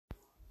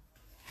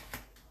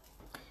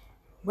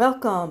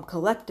Welcome,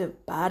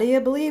 collective body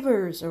of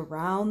believers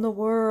around the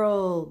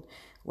world.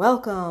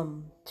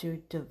 Welcome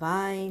to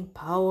Divine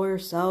Power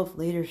Self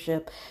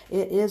Leadership.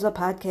 It is a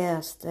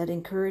podcast that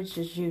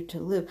encourages you to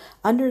live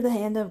under the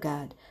hand of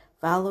God,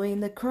 following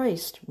the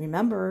Christ.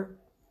 Remember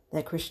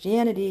that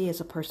Christianity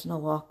is a personal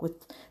walk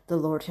with the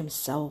Lord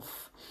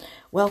Himself.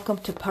 Welcome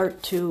to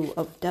part 2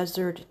 of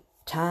Desert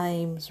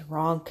Times,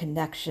 Wrong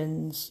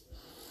Connections.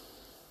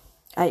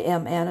 I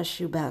am Anna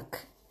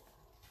Schubeck.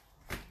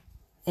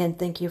 And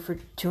thank you for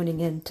tuning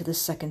in to the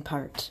second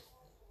part.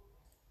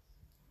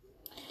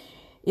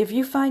 If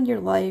you find your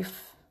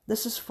life,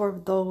 this is for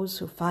those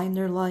who find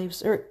their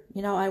lives, or,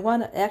 I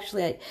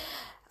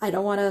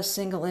don't want to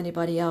single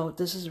anybody out.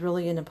 This is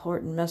really an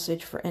important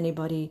message for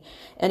anybody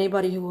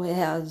who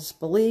has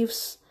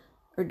beliefs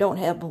or don't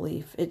have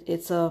belief.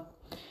 It's a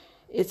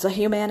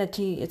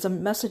humanity. It's a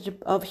message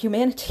of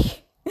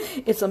humanity.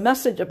 It's a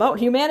message about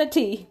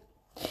humanity.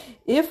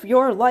 If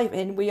your life,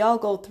 and we all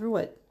go through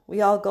it, we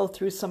all go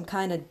through some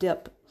kind of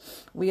dip.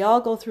 We all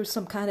go through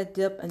some kind of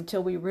dip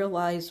until we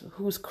realize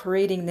who's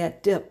creating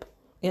that dip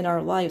in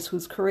our lives,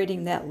 who's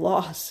creating that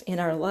loss in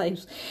our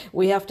lives.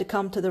 We have to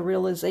come to the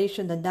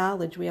realization, the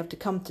knowledge. We have to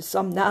come to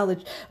some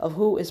knowledge of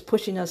who is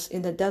pushing us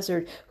in the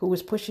desert, who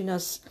is pushing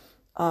us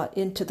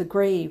into the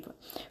grave,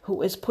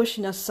 who is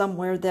pushing us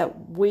somewhere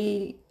that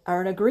we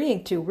aren't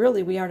agreeing to.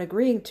 Really, we aren't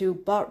agreeing to.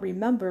 But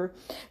remember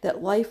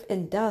that life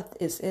and death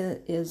is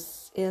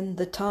in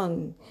the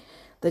tongue.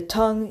 The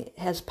tongue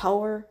has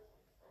power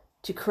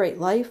to create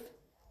life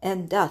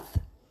and death.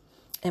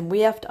 And we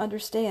have to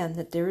understand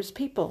that there is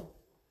people.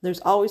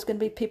 There's always going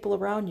to be people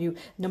around you,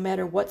 no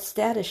matter what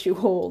status you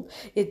hold.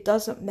 It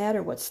doesn't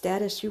matter what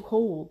status you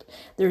hold.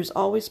 There's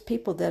always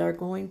people that are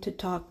going to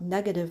talk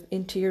negative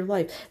into your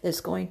life, that's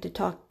going to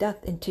talk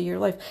death into your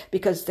life,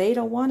 because they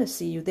don't want to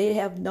see you. They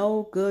have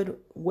no good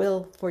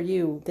will for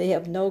you. They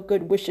have no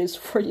good wishes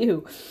for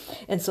you.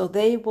 And so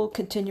they will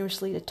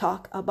continuously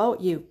talk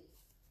about you.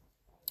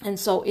 And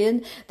so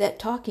in that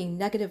talking,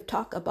 negative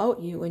talk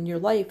about you and your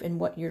life and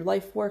what your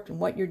life work and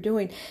what you're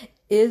doing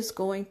is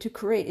going to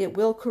create, it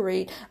will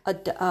create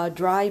a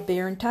dry,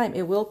 barren time.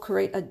 It will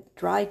create a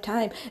dry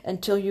time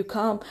until you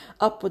come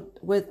up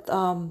with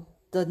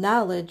the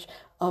knowledge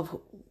of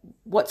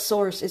what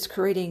source is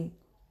creating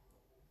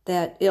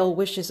that ill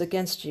wishes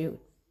against you,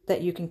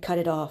 that you can cut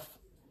it off.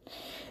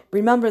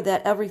 Remember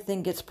that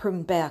everything gets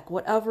pruned back.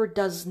 Whatever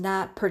does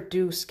not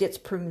produce gets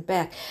pruned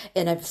back.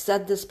 And I've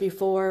said this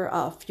before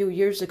a few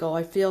years ago.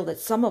 I feel that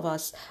some of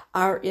us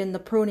are in the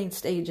pruning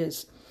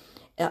stages.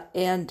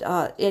 And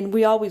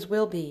we always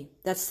will be.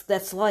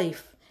 That's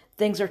life.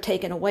 Things are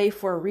taken away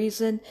for a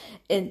reason,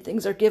 and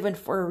things are given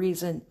for a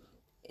reason.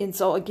 And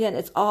so again,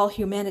 it's all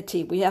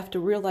humanity. We have to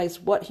realize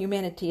what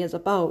humanity is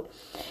about.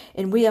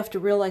 And we have to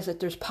realize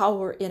that there's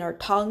power in our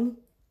tongue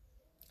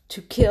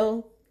to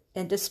kill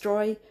and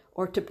destroy,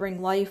 or to bring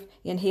life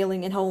and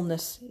healing and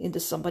wholeness into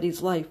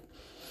somebody's life.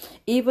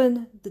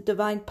 Even the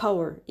divine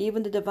power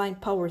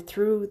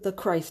through the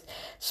Christ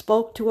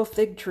spoke to a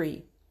fig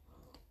tree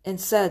and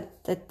said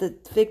that the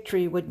fig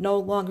tree would no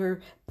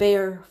longer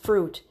bear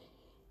fruit.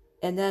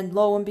 And then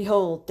lo and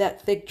behold,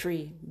 that fig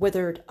tree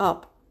withered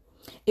up.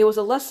 It was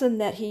a lesson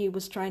that he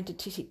was trying to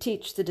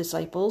teach the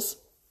disciples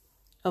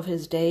of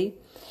his day,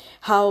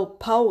 how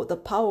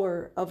the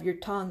power of your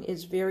tongue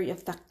is very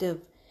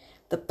effective.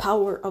 The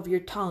power of your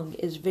tongue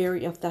is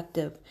very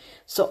effective.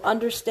 So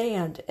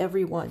understand,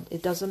 everyone,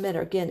 it doesn't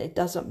matter. Again, it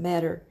doesn't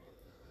matter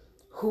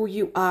who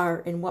you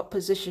are and what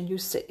position you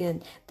sit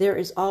in. There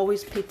is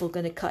always people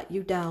going to cut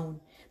you down.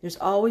 There's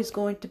always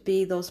going to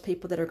be those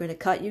people that are going to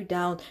cut you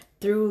down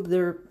through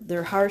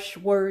their harsh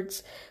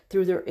words,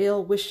 through their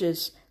ill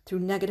wishes, through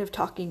negative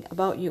talking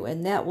about you.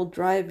 And that will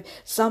drive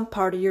some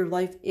part of your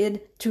life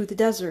into the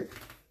desert.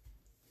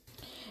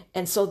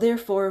 And so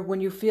therefore, when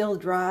you feel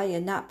dry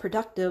and not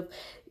productive,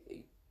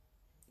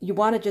 you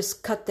want to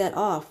just cut that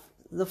off.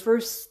 The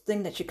first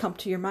thing that should come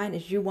to your mind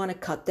is you want to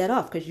cut that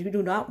off, because you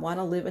do not want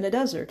to live in a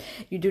desert.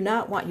 You do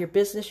not want your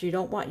business, you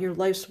don't want your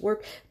life's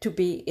work to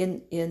be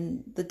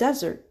in the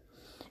desert.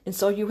 And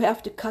so you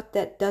have to cut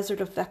that desert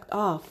effect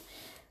off.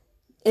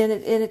 And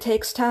it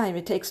takes time.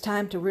 It takes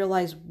time to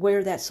realize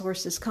where that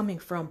source is coming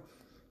from.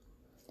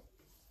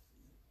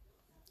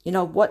 You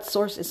know, what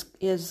source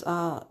is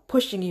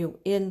pushing you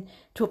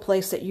into a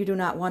place that you do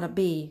not want to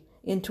be,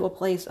 into a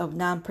place of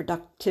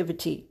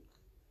non-productivity.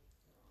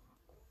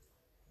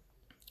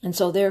 And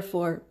so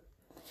therefore,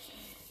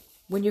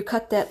 when you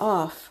cut that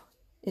off,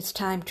 it's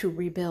time to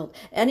rebuild.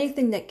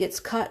 Anything that gets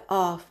cut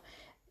off,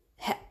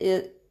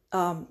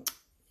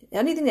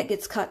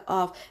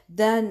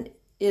 then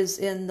is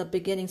in the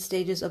beginning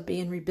stages of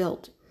being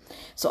rebuilt.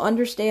 So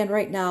understand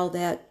right now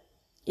that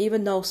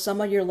even though some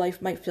of your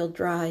life might feel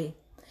dry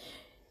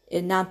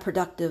and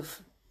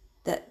non-productive,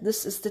 that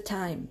this is the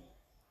time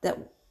that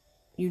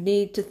you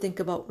need to think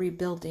about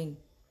rebuilding.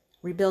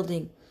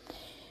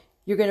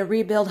 You're going to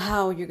rebuild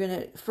how? You're going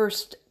to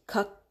first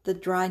cut the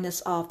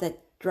dryness off,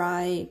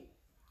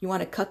 you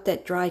want to cut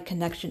that dry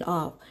connection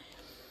off.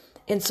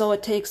 And so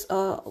it takes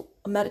a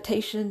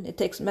meditation. It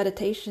takes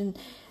meditation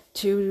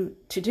to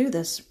do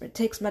this. It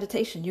takes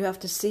meditation. You have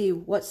to see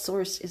what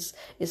source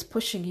is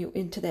pushing you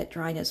into that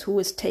dryness, who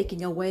is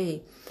taking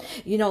away.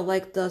 You know,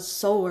 like the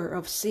sower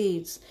of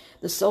seeds.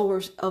 The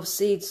sower of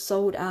seeds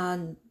sowed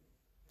on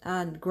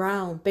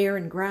ground,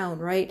 barren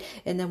ground, right?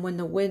 And then when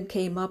the wind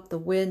came up, the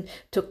wind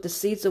took the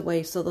seeds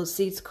away, so those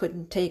seeds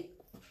couldn't take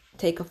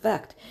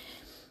effect.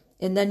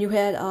 And then you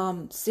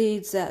had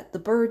seeds that the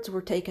birds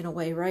were taken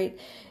away, right?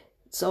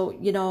 So,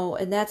 you know,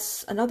 and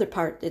that's another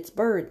part. It's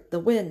the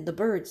wind, the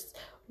birds.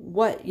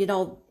 What, you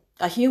know,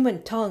 a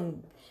human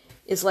tongue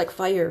is like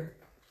fire.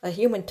 A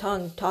human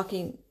tongue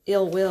talking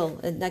ill will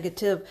and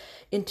negative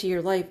into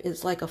your life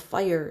is like a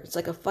fire. It's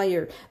like a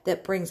fire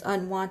that brings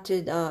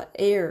unwanted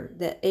air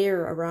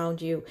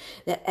around you.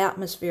 That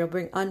atmosphere will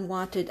bring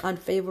unwanted,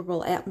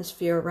 unfavorable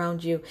atmosphere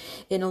around you.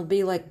 And it'll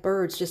be like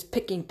birds just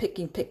picking at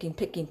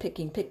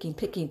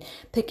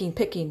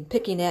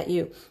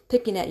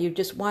you,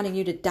 just wanting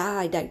you to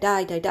die.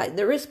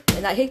 There is,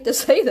 and I hate to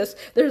say this,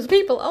 there's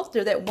people out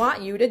there that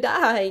want you to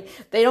die.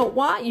 They don't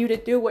want you to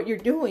do what you're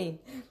doing.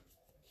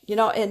 You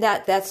know, and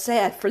that's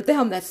sad for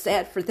them. That's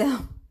sad for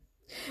them.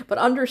 But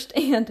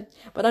understand,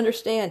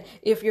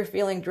 if you're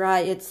feeling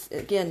dry, it's,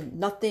 again,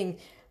 nothing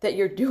that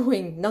you're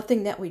doing,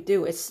 nothing that we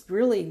do. It's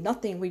really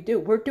nothing we do.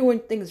 We're doing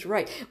things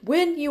right.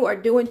 When you are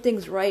doing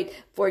things right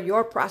for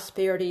your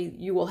prosperity,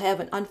 you will have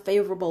an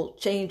unfavorable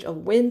change of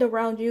wind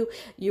around you.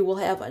 You will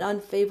have an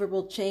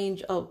unfavorable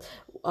change of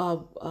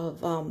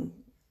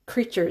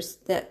creatures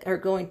that are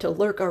going to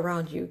lurk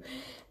around you.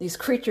 These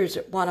creatures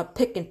want to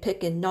pick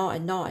and gnaw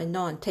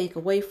and take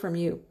away from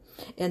you.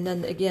 And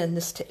then again,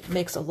 this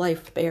makes a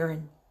life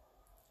barren.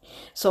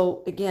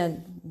 So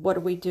again,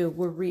 what do?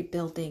 We're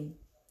rebuilding.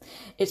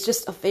 It's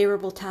just a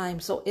favorable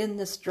time. So in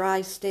this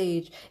dry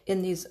stage,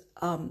 in these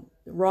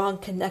wrong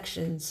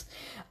connections,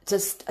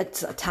 it's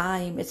a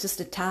time. It's just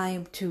a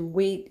time to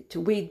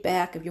weed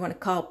back, if you want to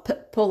call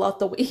it, pull out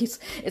the weeds.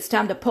 It's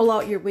time to pull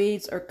out your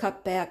weeds or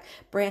cut back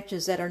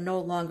branches that are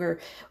no longer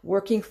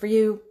working for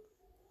you.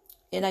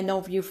 And I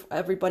know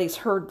everybody's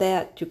heard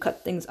that, to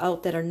cut things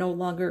out that are no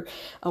longer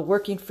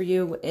working for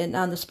you. And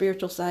on the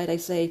spiritual side, I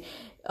say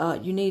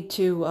you need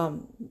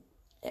to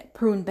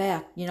prune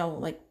back. You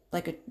know,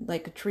 like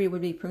a tree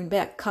would be pruned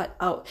back, cut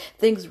out.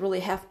 Things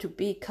really have to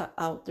be cut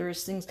out.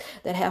 There's things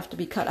that have to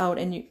be cut out,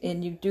 and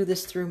you do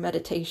this through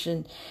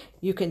meditation.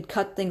 You can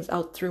cut things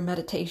out through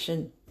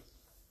meditation.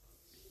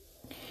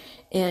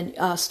 And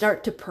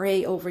start to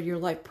pray over your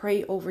life.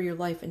 Pray over your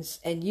life,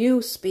 and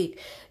you speak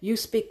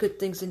good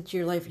things into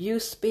your life. You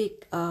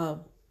speak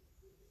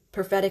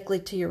prophetically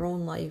to your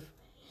own life.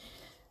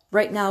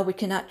 Right now, we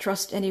cannot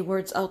trust any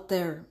words out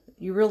there.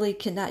 You really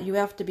cannot. You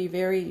have to be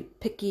very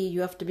picky.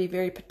 You have to be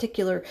very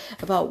particular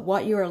about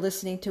what you are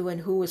listening to and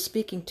who is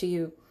speaking to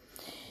you.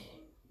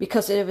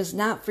 Because if it's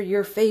not for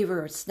your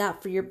favor, it's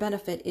not for your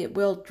benefit, it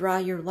will dry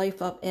your life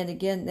up. And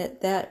again,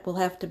 that will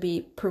have to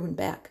be pruned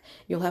back.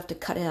 You'll have to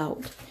cut it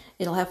out.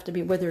 It'll have to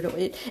be withered.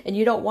 And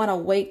you don't want to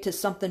wait till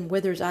something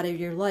withers out of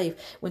your life.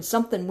 When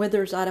something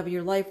withers out of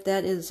your life,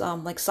 that is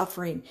like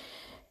suffering.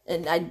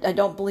 And I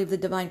don't believe the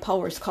divine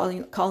power is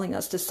calling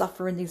us to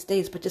suffer in these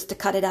days, but just to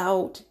cut it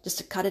out,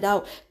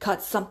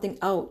 cut something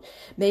out.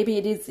 Maybe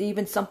it is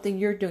even something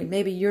you're doing.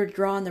 Maybe you're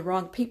drawing the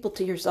wrong people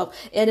to yourself.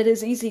 And it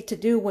is easy to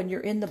do when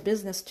you're in the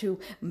business to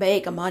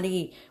make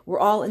money. We're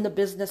all in the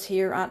business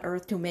here on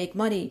earth to make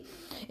money.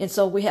 And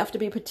so we have to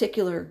be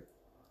particular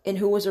in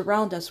who is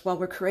around us while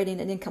we're creating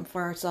an income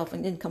for ourselves,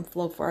 an income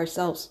flow for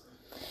ourselves.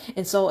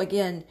 And so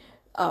again,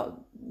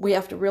 we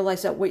have to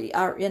realize that we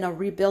are in a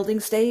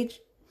rebuilding stage.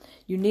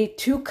 You need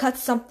to cut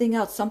something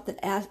out. Something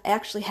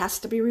actually has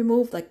to be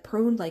removed, like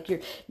prune, like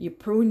you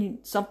prune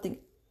something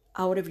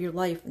out of your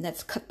life, and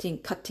that's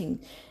cutting.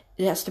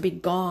 It has to be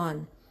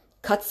gone.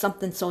 Cut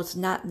something so it's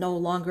no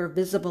longer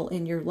visible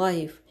in your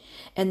life,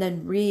 and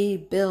then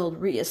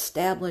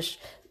reestablish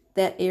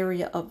that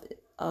area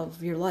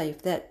of your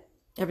life. That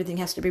everything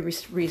has to be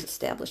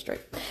reestablished,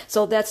 right?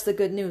 So that's the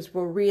good news.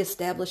 We're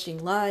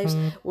reestablishing lives.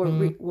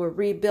 We're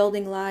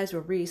rebuilding lives. We're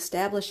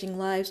reestablishing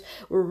lives.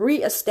 We're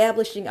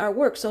reestablishing our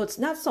work. So it's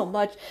not so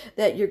much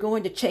that you're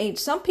going to change.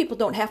 Some people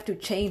don't have to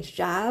change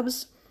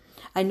jobs.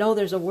 I know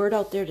there's a word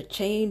out there to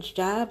change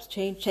jobs,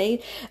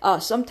 change.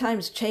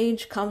 Sometimes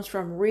change comes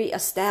from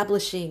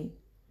reestablishing.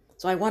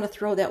 So I want to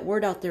throw that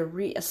word out there,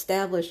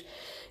 reestablish.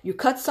 You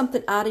cut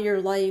something out of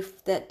your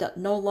life that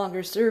no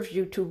longer serves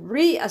you to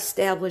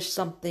reestablish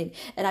something.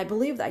 And I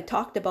believe that I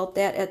talked about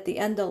that at the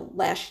end of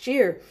last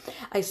year.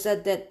 I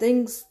said that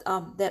things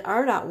that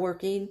are not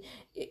working,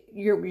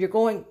 you're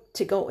going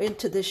to go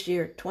into this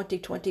year,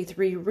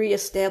 2023,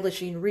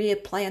 reestablishing,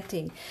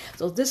 replanting.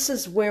 So this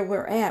is where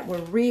we're at. We're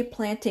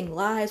replanting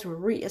lives. We're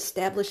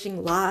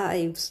reestablishing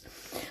lives.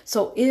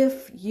 So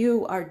if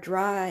you are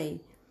dry,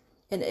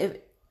 and if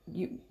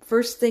you,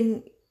 first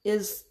thing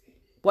is,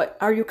 what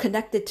are you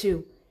connected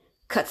to?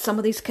 Cut some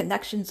of these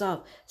connections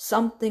off.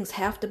 Some things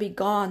have to be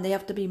gone. They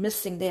have to be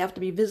missing. They have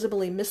to be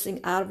visibly missing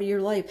out of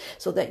your life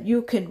so that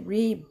you can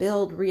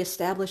rebuild,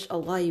 reestablish a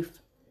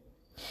life.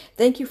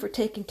 Thank you for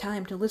taking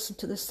time to listen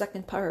to the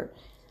second part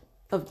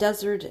of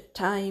Desert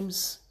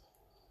Times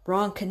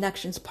Wrong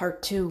Connections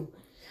Part 2.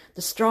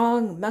 The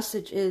strong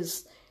message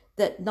is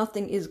that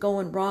nothing is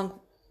going wrong,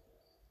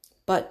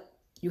 but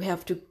you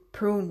have to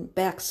prune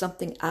back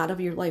something out of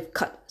your life,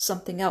 cut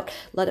something out,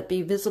 let it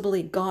be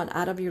visibly gone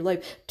out of your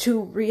life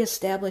to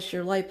reestablish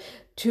your life,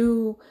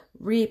 to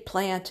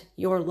replant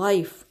your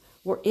life.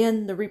 We're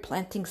in the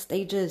replanting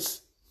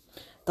stages.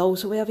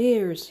 Those who have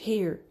ears,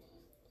 hear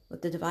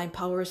what the divine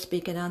power is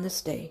speaking on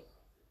this day.